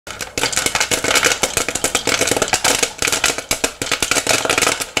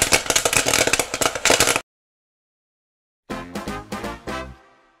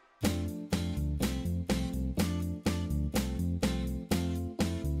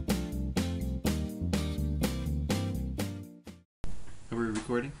we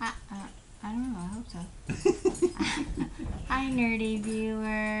recording? I don't know. I hope so. Hi, nerdy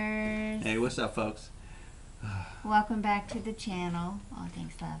viewers. Hey, what's up, folks? Welcome back to the channel. Oh,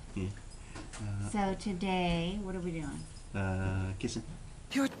 thanks, love. Yeah. So today, what are we doing? Kissing.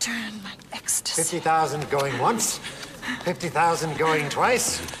 Your turn, my ecstasy. 50,000 going once, 50,000 going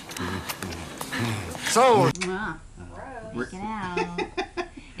twice. Sold. Mwah. Check it out.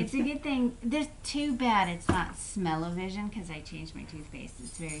 It's a good thing. There's too bad it's not smell-o-vision because I changed my toothpaste.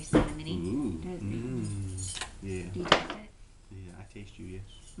 It's very cinnamony. Yeah. Do you taste it? Yeah, I taste you, yes.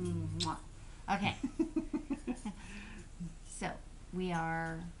 Mwah. Okay. So we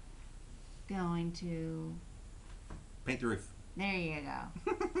are going to Paint the roof. There you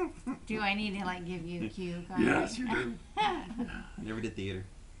go. Do I need to like give you a cue card? Yes, you do. Never did theater.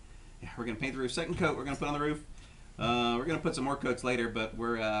 Yeah, we're gonna paint the roof. Second coat we're gonna put on the roof. We're gonna put some more coats later, but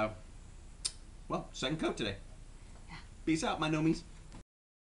we're well, second coat today. Yeah. Peace out, my nomies.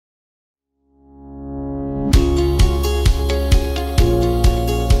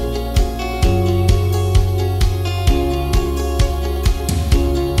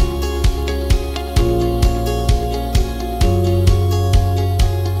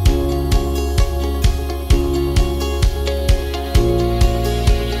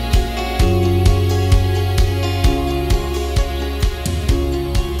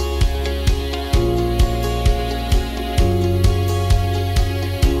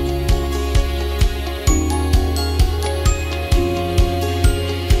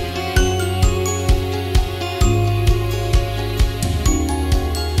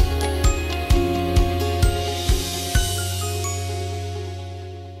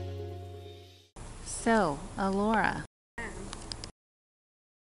 So, Alora,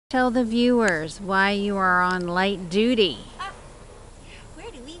 tell the viewers why you are on light duty.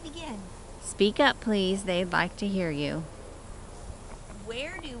 Where do we begin? Speak up, please. They'd like to hear you.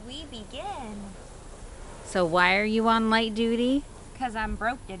 Where do we begin? So why are you on light duty? Because I'm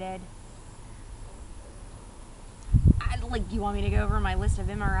broke, Dad. You want me to go over my list of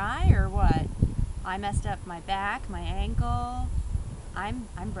MRI or what? I messed up my back, my ankle. I'm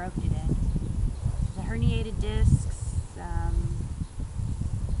broke, Dad. The herniated discs,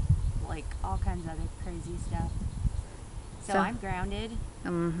 like all kinds of other crazy stuff. So I'm grounded.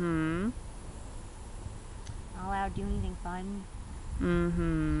 Mm-hmm. Not allowed to do anything fun.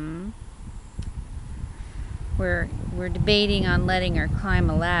 Mm-hmm. We're debating on letting her climb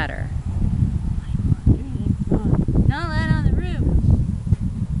a ladder. Not allowed on the roof.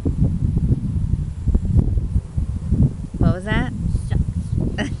 What was that? Shucks.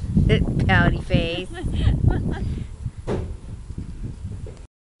 Pouty face.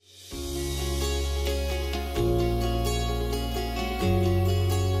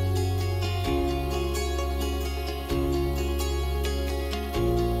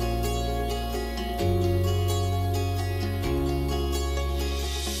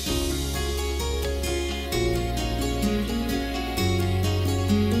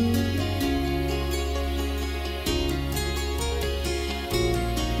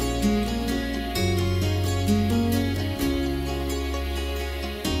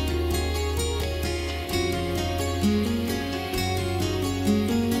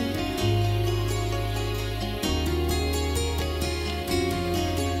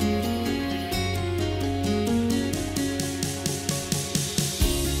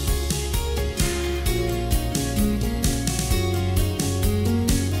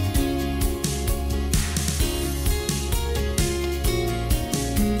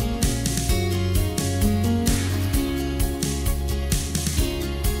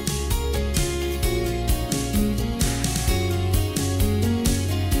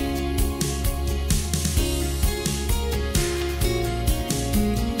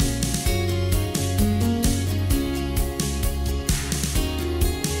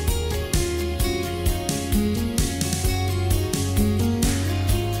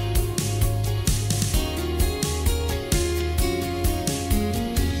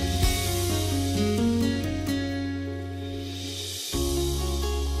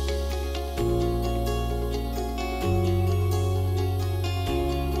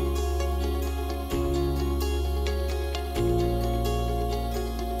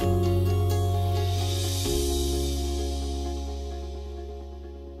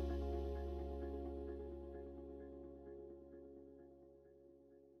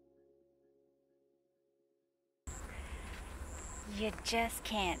 You just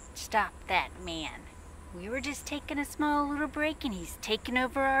can't stop that man. We were just taking a small little break and he's taking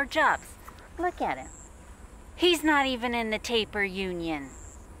over our jobs. Look at him. He's not even in the taper union.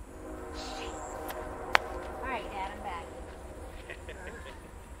 Alright, Dad, I'm back.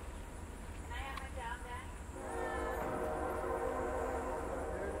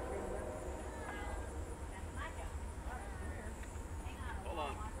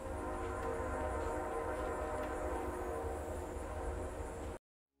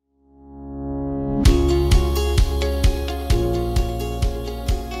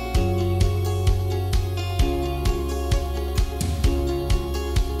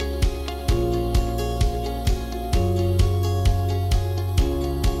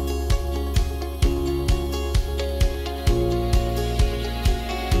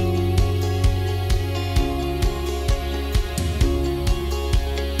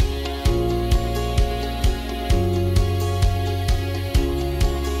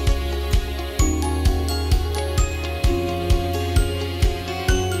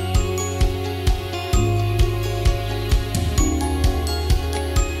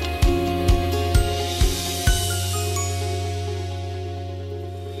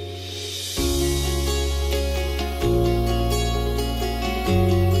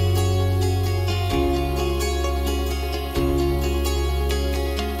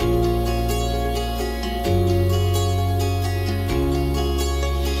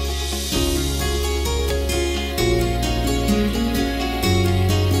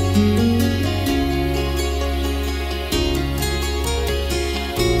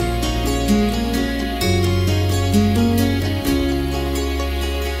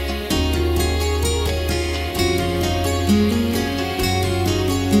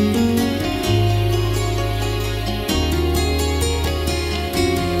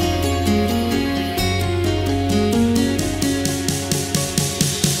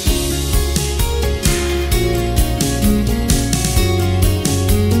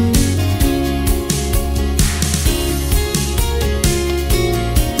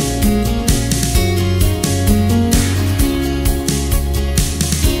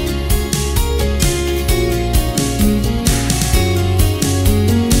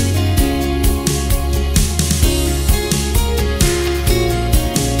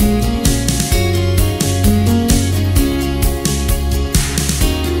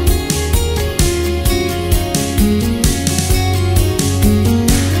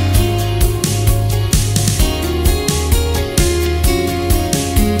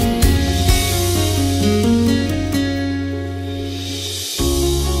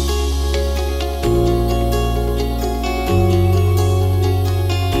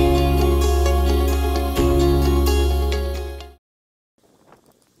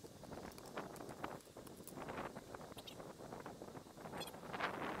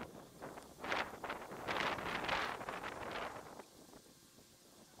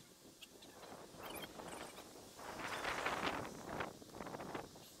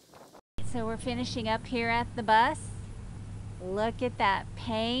 so we're finishing up here at the bus. Look at that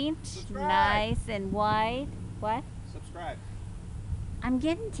paint. Subscribe. Nice and white. What? Subscribe. I'm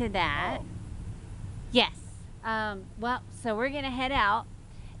getting to that. Oh. Yes. Well, so we're going to head out.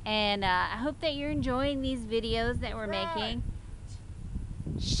 And I hope that you're enjoying these videos that we're making.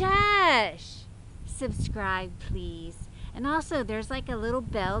 Shush! Subscribe, please. And also, there's like a little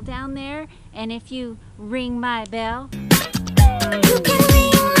bell down there. And if you ring my bell, You can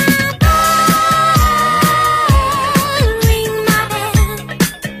ring my bell, ring my bell.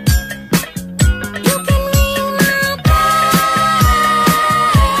 You can ring my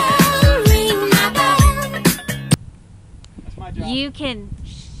bell, ring my bell. That's my job.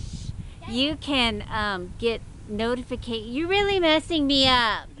 you can get notification. You're really messing me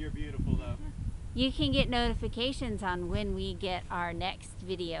up. You're beautiful, though. You can get notifications on when we get our next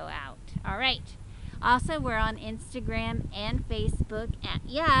video out. All right. Also, we're on Instagram and Facebook at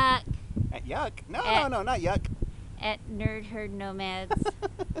Yuck. At Yuck? No, At- no, not Yuck. At Nerd Herd Nomads.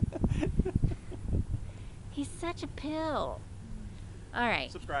 He's such a pill. All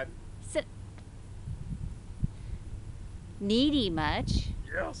right. Subscribe. So, needy much?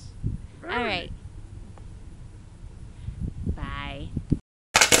 Yes. All right.